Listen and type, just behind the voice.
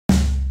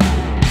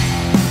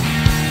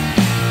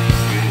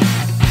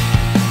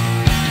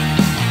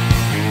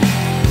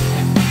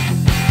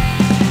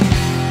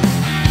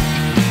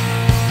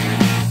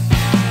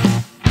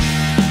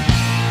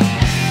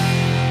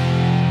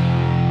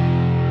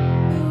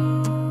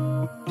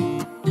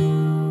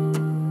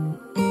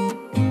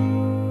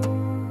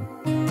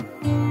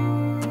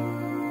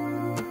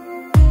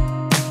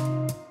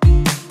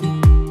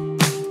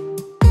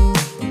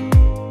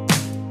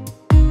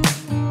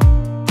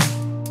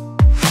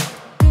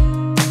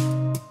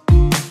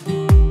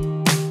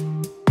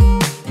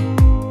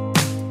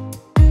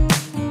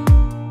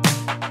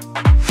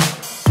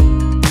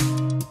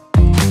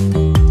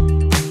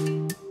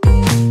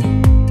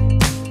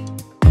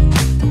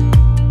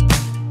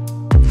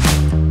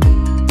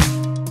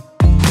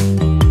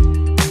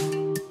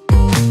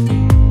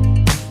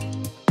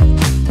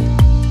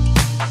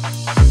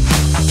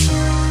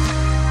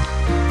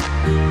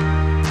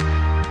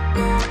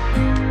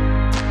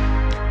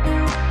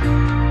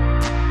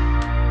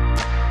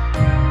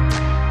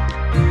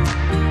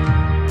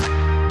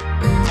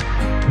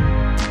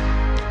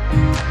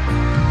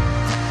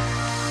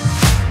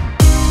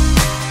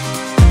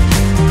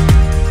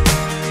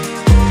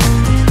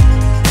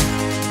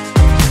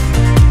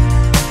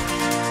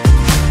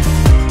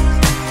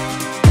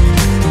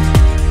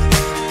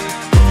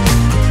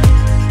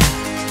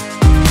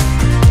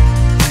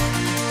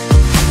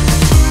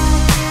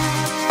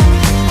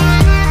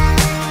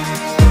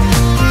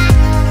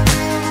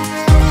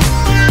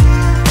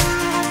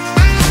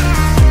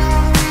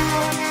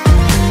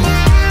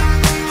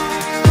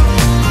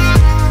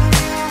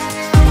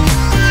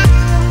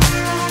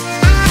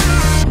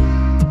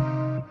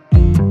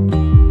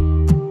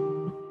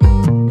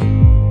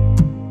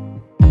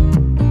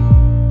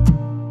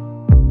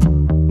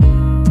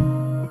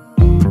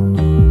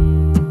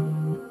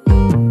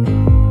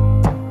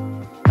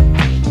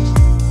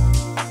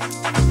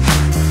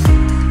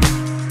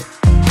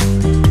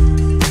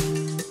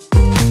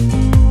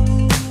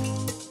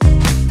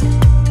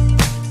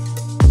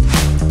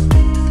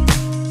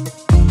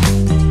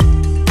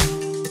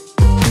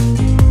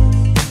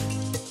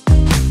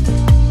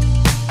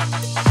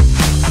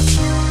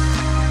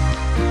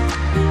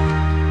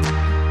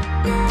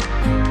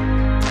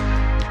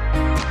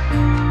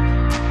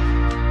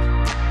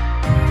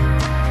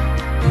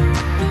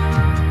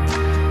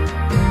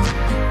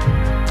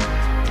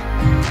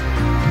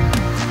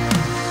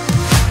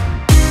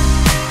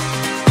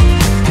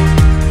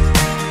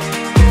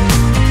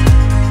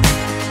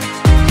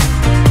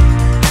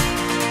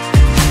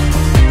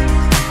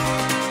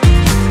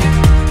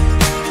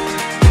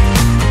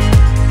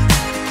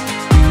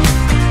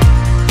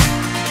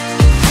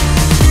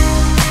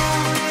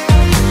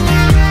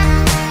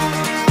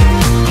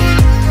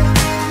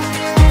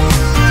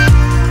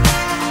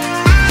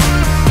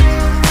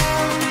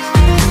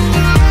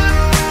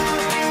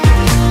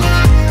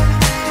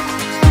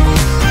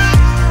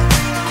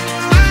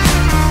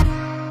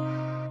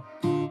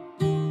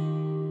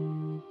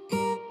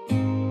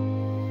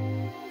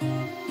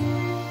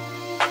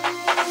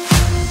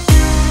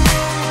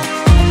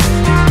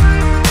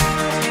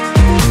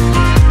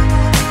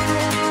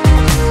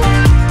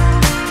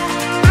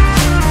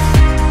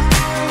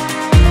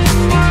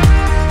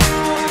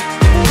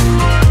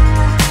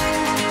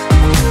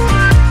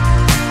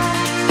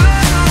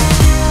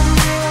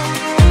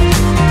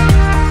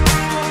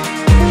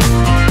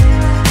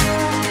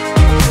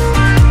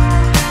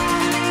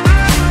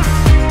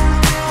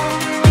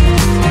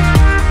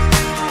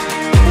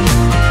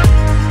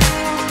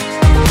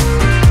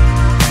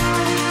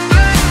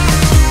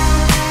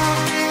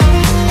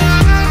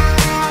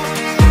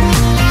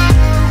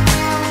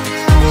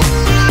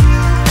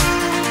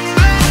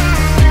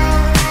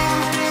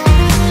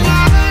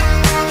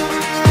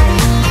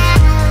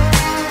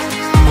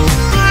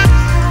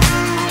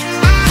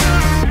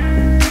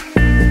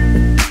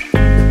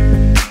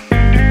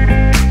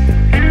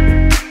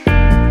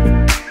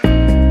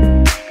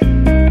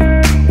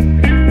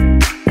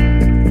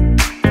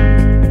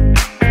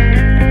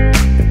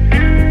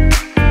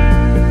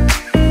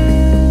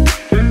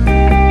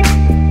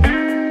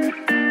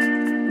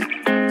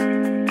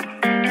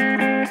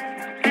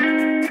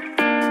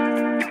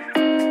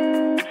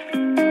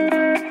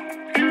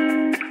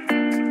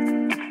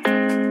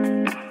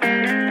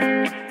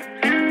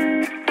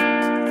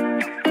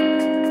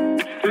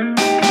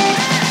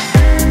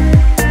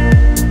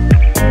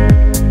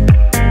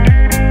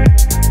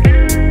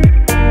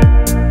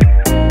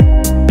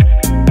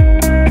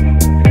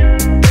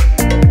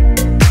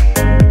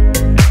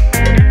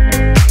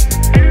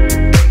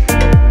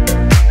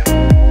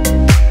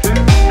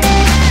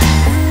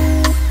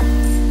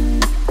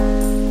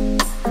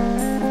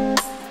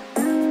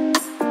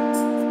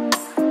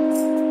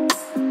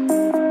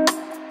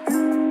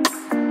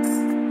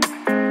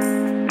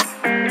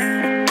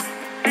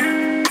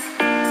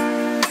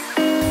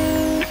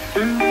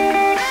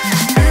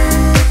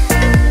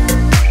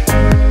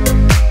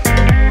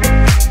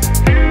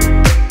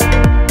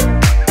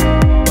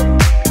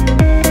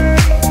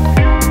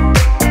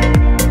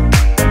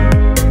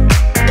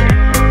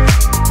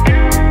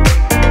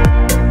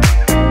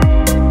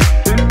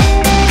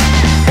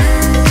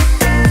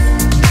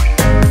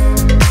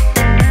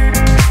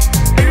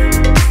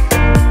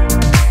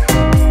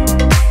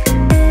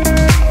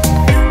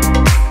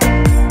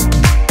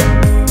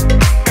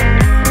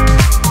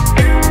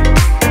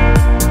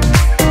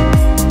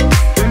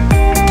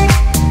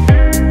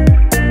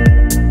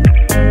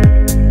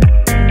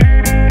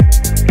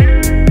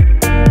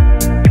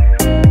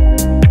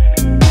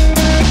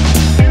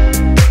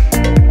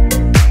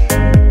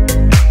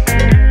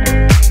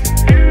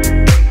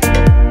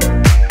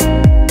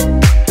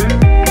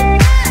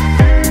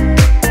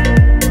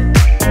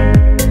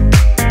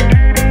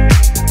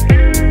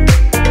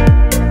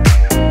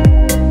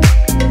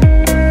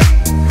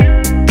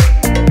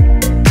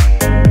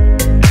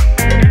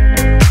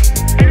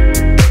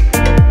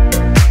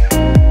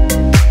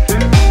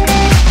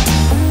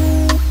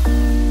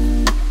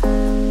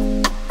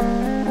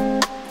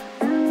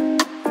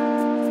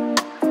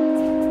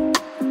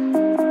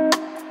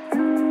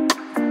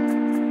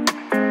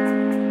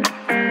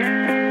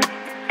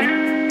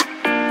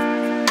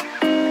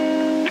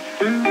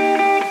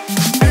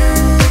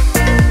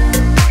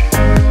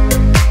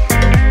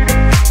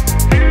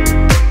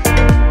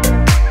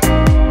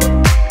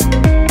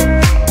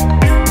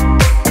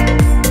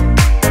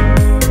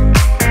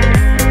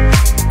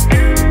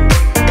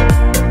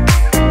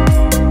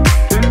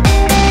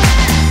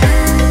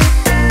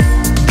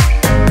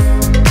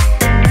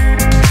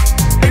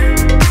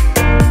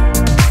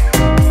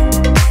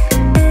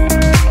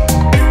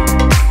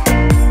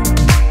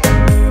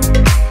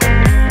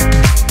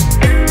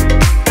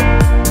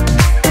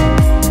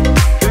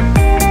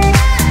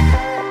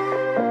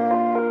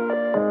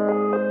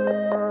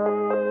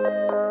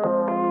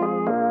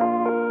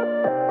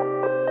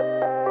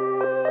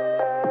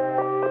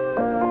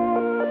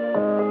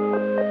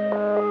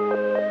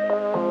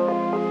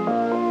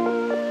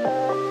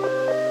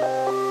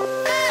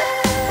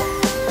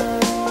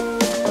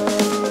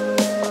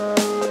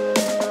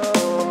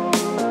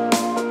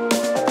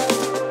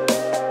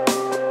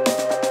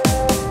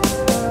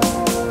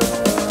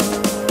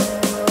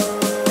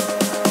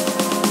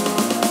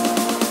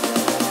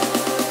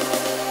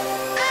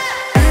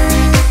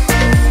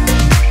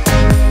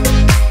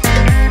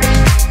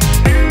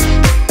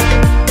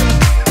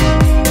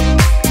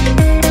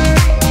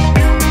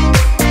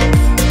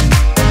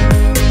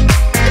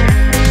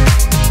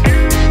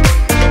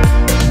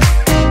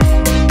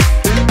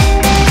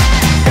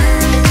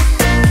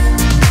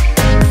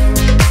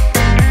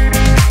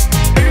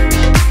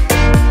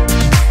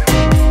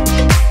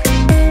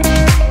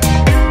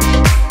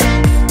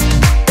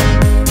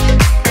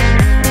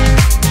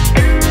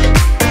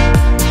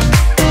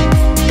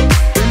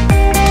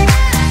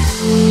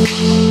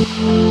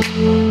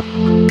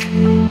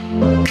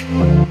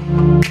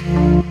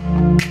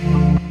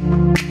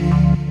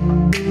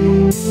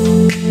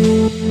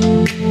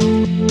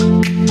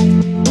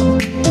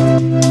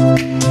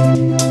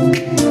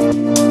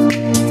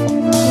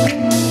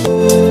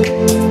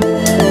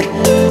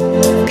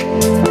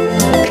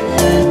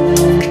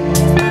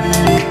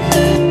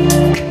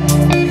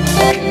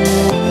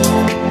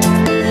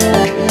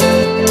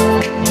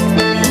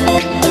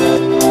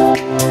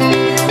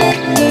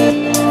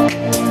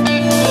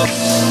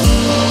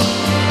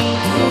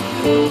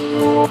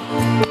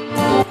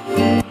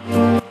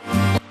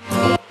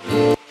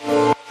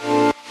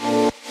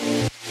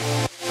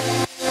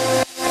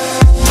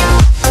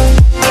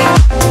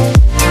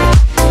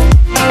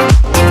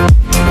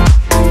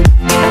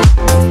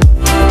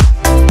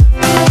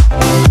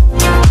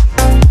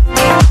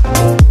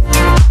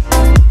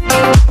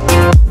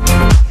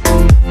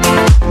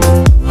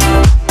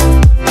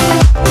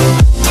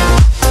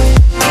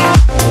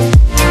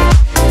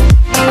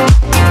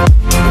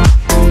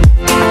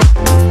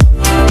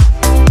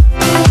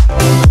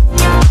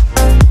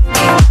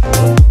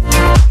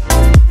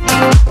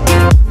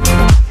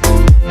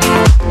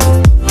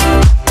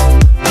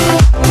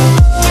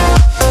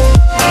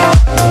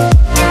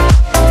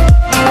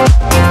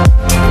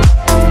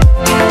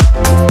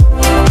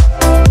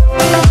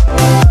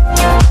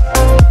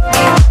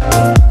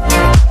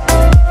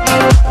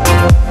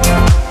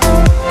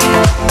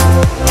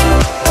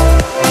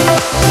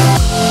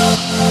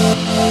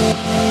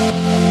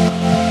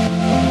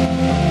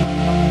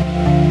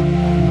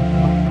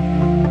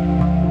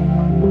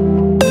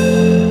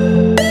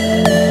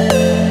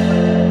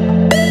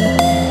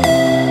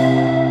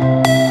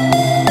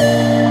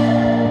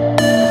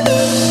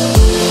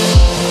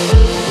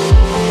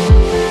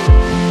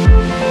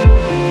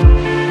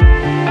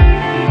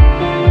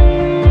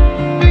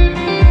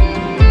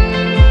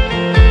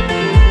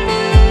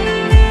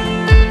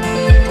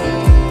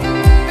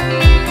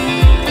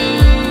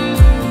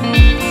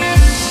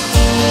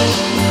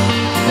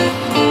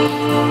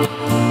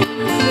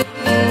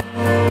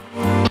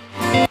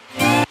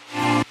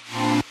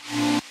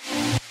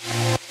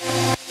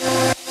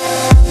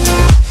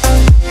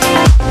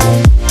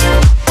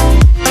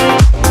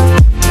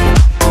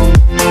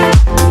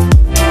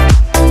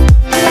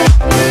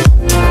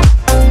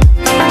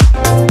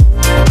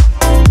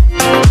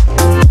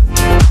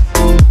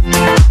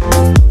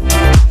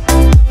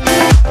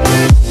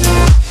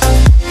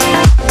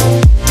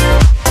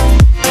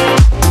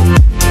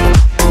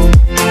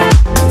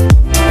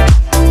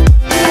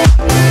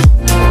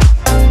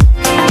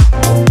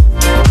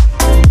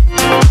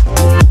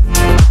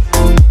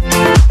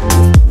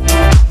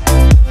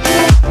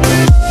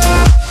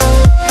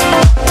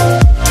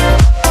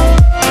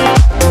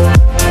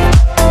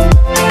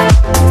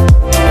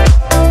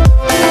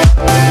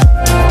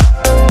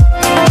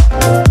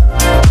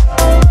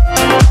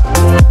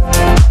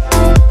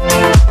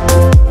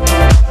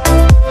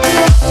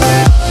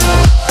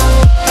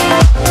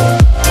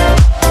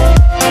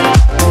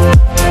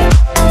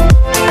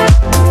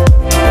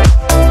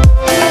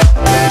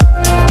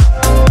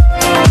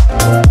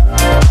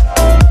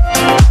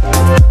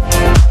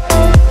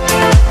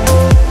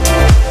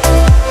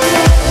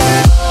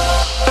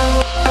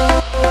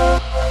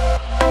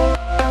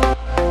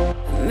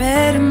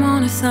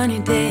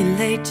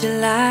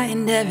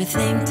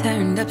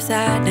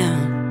upside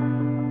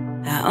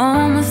down. I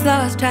almost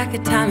lost track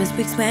of time as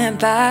weeks went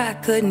by. I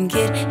couldn't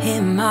get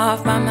him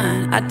off my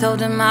mind. I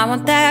told him I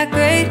want that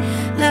great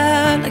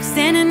love, like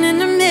standing in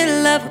the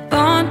middle of a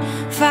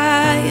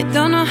bonfire. You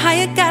don't know how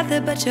you got there,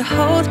 but you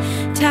hold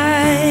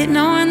tight,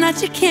 knowing that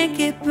you can't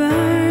get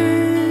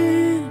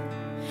burned.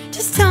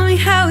 Just tell me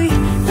how we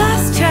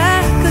lost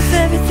track of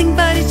everything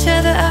but each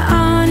other. I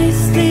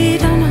honestly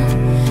don't know.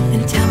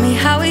 And tell me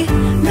how we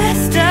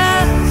messed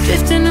up,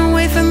 drifting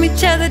away from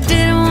each other.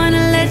 Didn't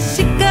wanna let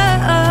you go.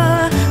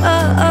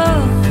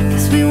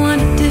 Cause we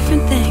wanted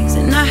different things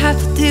and I have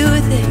to deal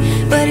with it,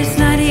 but it's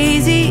not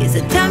easy. So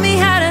tell me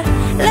how to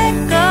let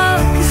go,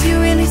 cause you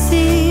really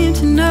seem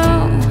to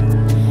know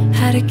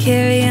how to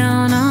carry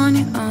on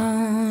your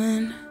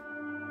own.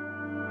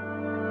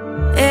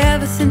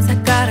 Ever since I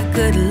got a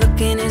good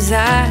look in his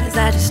eyes,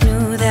 I just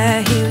knew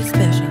that he was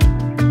special.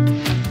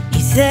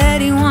 He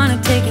said he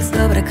wanted to take it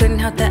slow, but I couldn't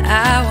help that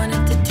I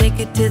wanted to take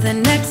it to the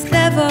next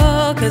level.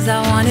 Cause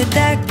I wanted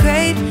that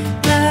great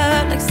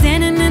love, like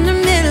standing in the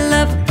middle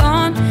of a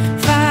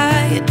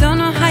bonfire. You don't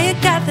know how you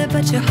got there,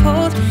 but you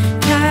hold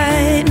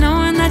tight,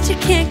 knowing that you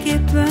can't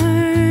get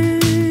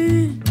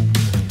burned.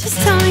 Just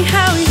tell me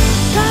how we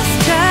lost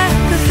track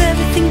of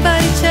everything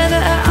but each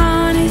other. I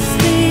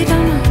honestly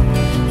don't know.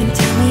 And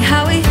tell me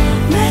how we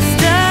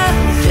messed up,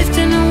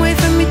 drifting away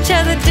from each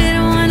other.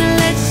 Didn't wanna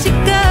let you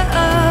go.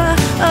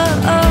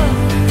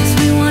 Cause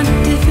we wanted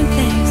different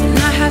things and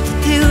I have to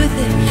deal with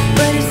it,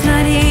 but it's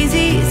not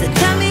easy. So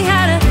tell me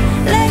how to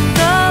let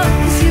go,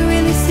 cause you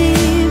really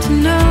seem to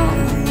know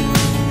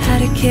how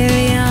to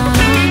carry on.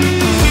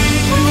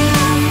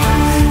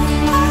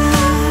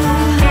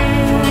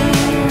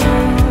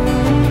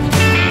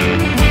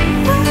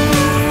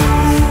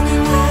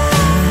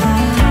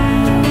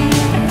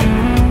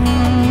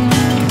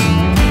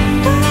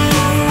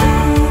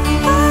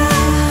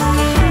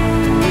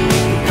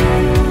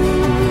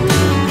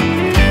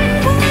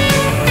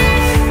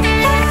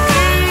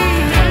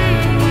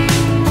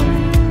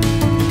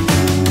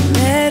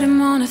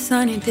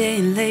 Sunny day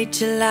in late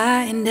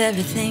July, and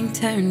everything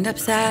turned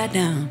upside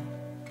down.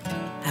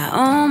 I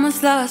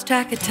almost lost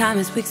track of time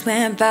as weeks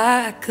went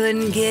by. I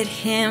couldn't get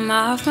him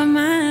off my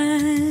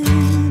mind.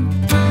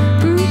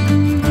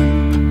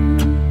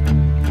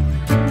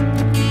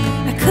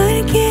 I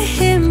couldn't get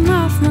him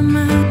off my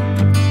mind.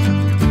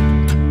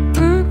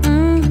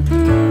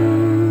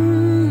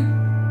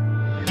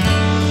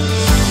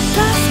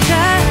 Lost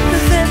track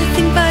of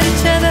everything but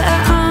each other. I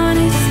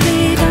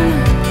honestly don't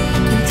know.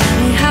 And tell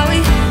me how we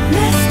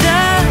messed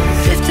up,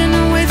 drifting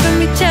away from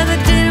each other.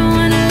 Didn't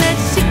wanna let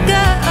you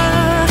go.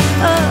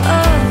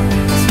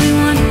 Cause we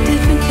wanted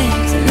different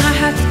things and I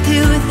have to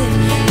deal with it,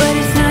 but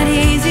it's not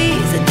easy.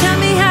 So tell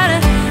me how to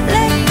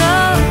let go,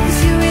 cause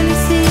you really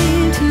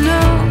seem to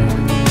know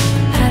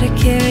how to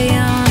carry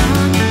on.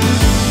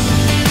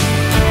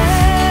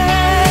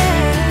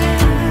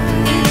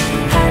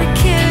 How to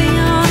carry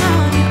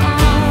on your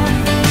own.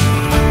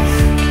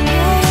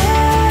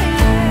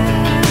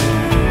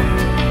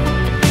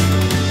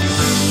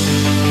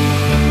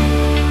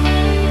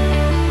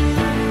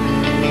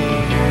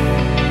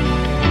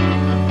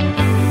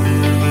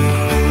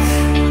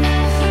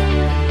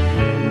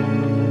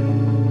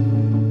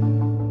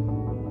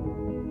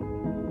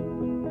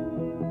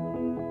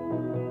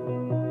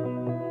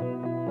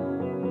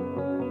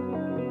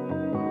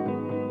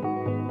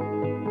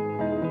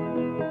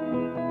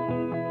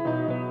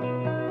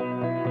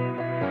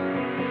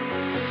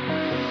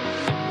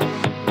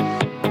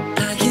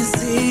 I can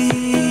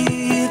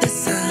see the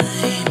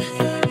sign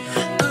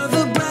of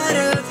a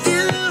brighter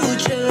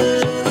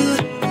future.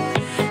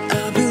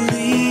 I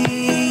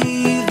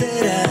believe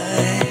that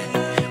I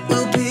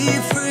will be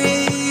free.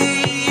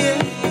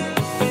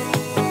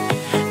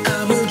 I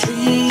will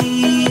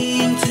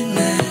dream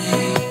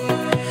tonight.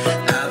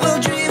 I will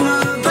dream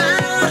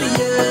about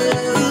you.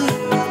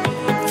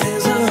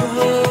 There's a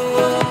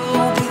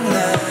hope in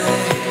life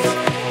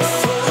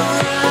for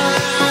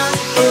us.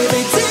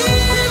 Every day,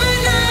 every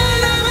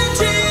night, I've been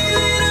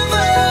dreaming of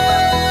us.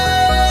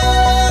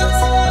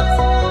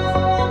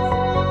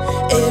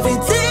 Every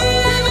day,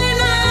 every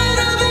night,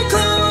 I've been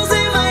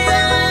closing my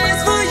eyes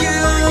for you.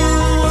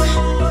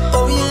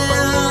 Oh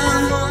yeah.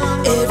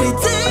 Every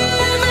day,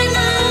 every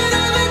night,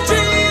 I've been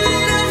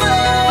dreaming of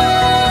us.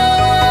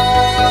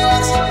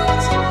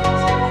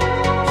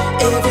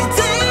 Every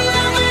day,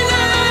 every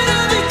night,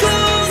 I've been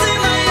closing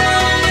my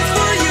eyes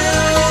for you.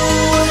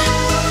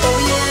 Oh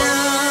yeah.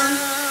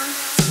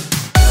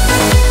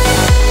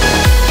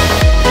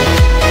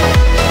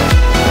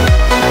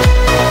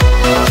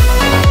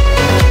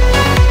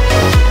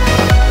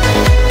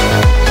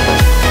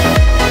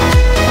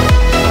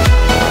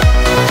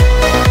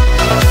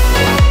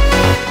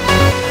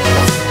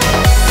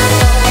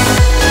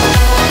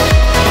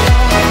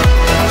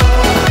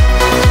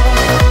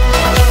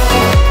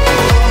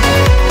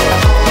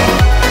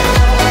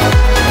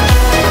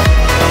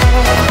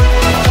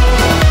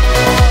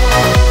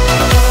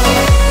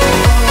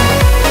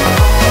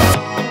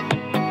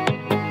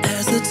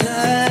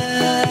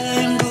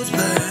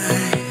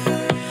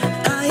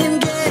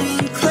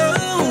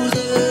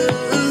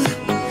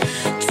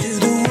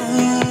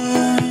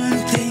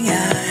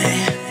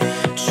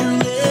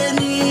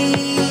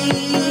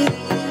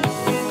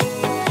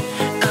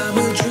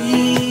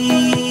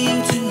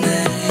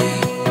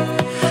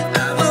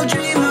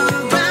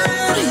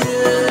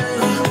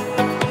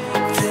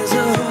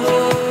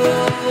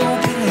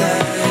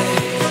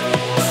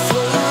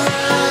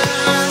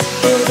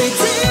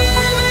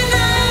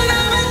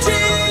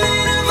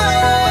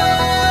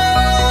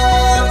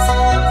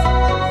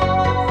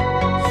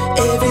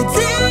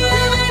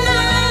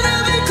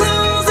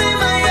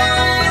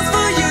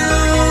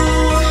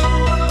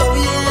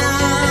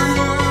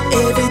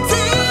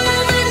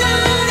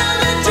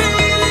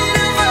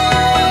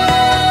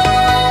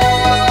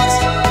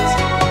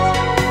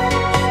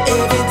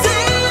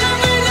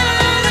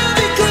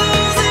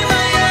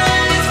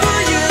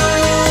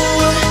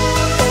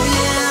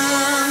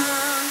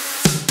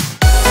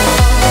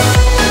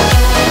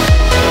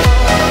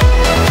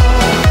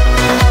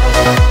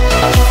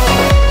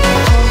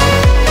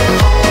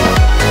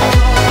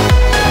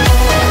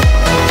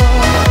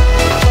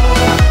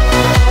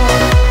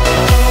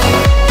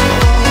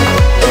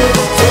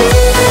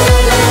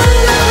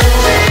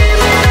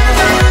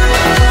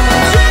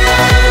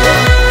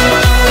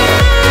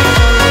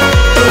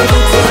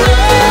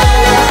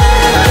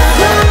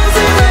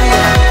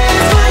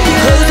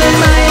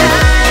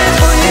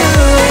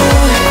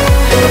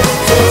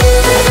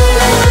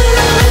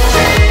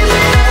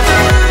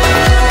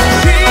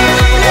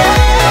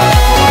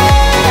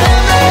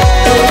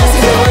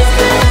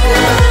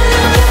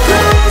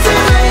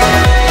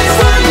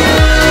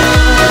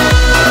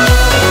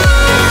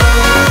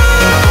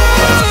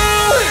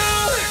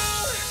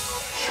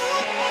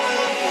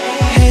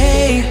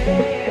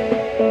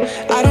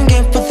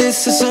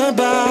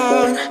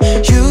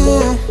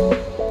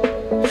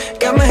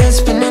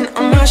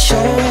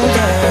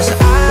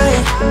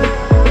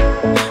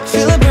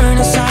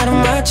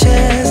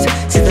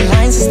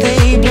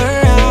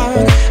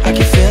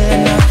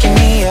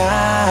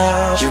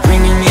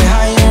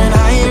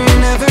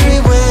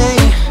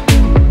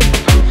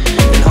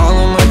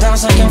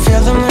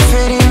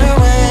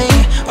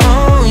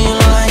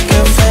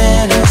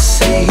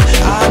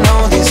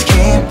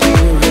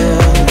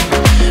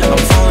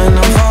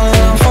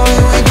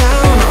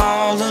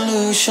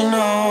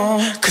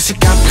 Cause you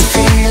got me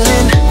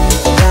feeling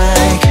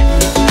like